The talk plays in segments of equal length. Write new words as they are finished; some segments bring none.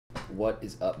What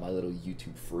is up, my little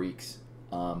YouTube freaks?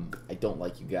 I don't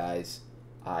like you guys.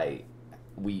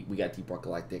 We got Deep Rock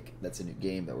Galactic. That's a new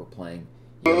game that we're playing.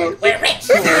 You're like, we're rich!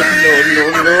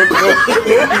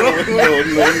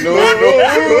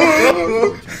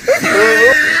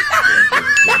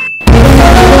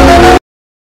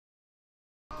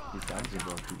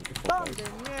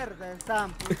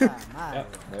 No. Yeah,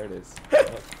 there it is.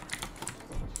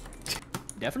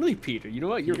 Definitely Peter. You know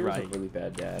what? You're right. A really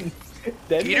bad dad.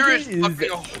 Peter is fucking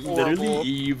horrible. Literally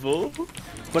evil.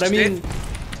 But I mean,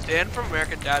 Stan from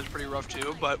American Dad's pretty rough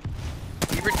too, but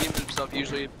he redeems himself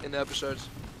usually in the episodes.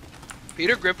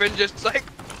 Peter Griffin just like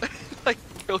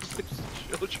kills his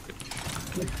children.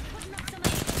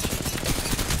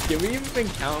 can we even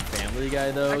count Family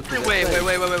Guy though? Actually, wait.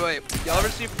 Y'all ever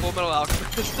see Full Metal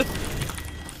Alchemist?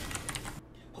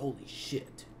 Holy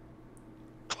shit.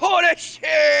 Holy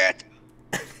shit!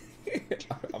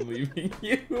 I'm leaving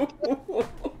you.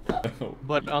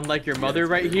 But unlike your mother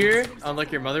right here,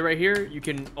 you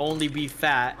can only be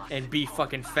fat and be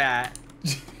fucking fat.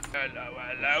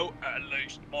 Hello, at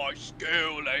least my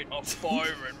skill ain't a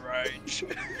firing range.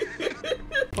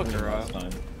 Fuck her up.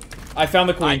 I found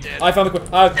the queen. Yeah,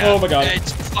 oh my god.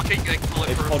 It's fucking like What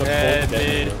if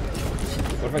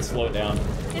I slow it down?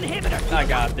 Inhibitor. I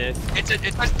got this. It's a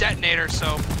detonator,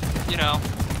 so you know.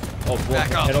 Oh,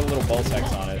 back up. Hit a little ball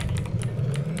sacks on it.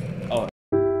 Oh.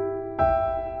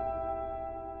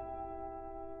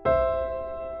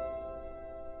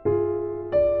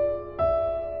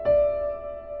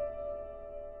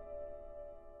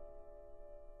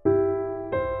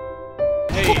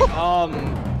 Hey,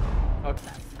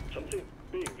 okay. Something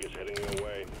big is heading your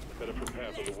way. Better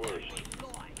prepare for the worst.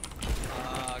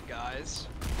 Guys,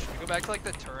 should we go back to like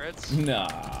the turrets? Nah,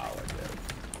 we're good.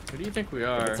 What do you think we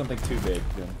are? It's something too big.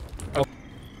 Oh.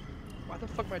 Why the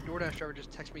fuck my DoorDash driver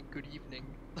just text me good evening?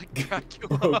 Like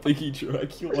Dracula. Bro, thinking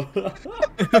Dracula.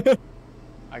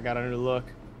 I got a new look.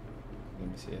 Let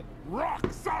me see it. Rock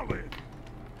solid!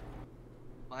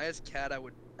 Maya's cat I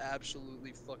would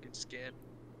absolutely fucking scan.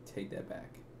 Take that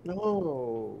back.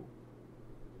 No.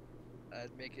 I'd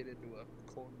make it into a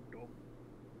condom.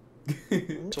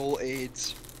 Soul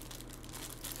AIDS.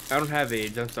 I don't have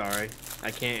AIDS, I'm sorry.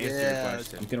 I can't answer your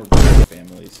question. I'm gonna ruin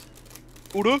families.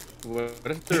 What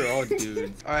if they're all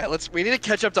dudes? Alright, we need to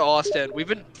catch up to Austin. We've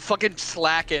been fucking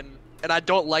slacking, and I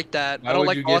don't like that. Why I don't would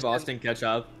like you give Austin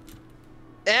ketchup?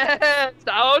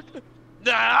 Out!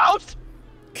 Out!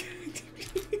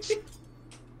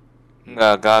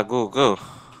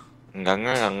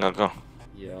 Go.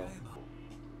 Yeah.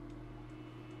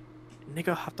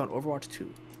 Nigga hopped on Overwatch 2.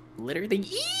 Literally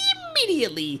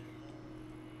immediately.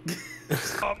 You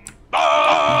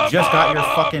just got your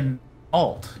fucking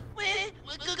ult.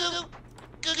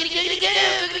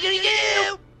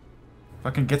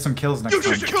 Fucking get some kills next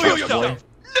time. Kill yourself!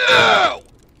 No!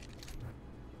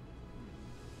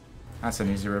 That's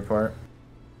an easy report.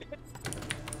 I'm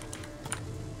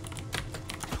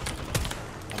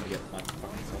gonna get my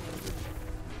fucking self.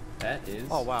 That is.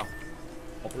 Oh wow.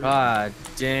 God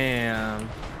damn.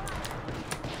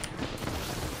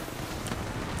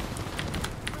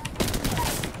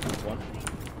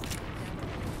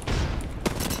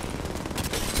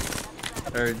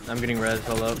 I'm getting res,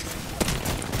 hold up.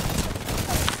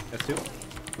 That's two.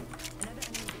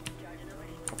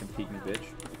 Fucking peek me, bitch.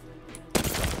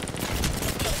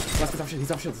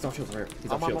 He's off shield, right here.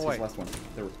 He's off shield, he's the last one.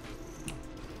 There.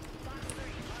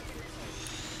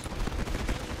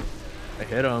 I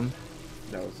hit him.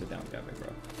 That was a down guy,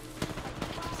 bro.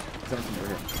 He's on from over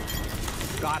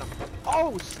here. Got him.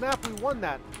 Oh, snap, we won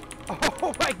that.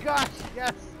 Oh my gosh,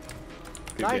 yes.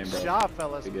 Good Nice game, bro. job,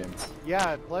 fellas. Good game.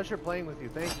 Yeah, pleasure playing with you.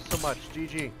 Thank you so much.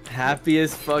 GG.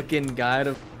 Happiest fucking guy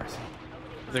to.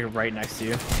 He's like right next to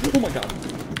you. Oh my god.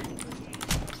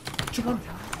 John.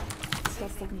 Stop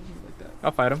fucking me like that.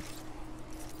 I'll fight him.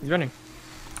 He's running.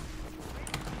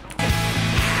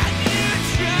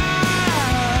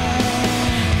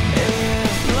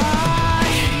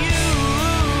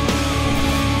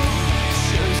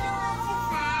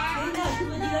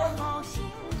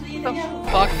 What the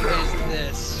fuck is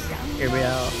this? Here we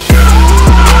are.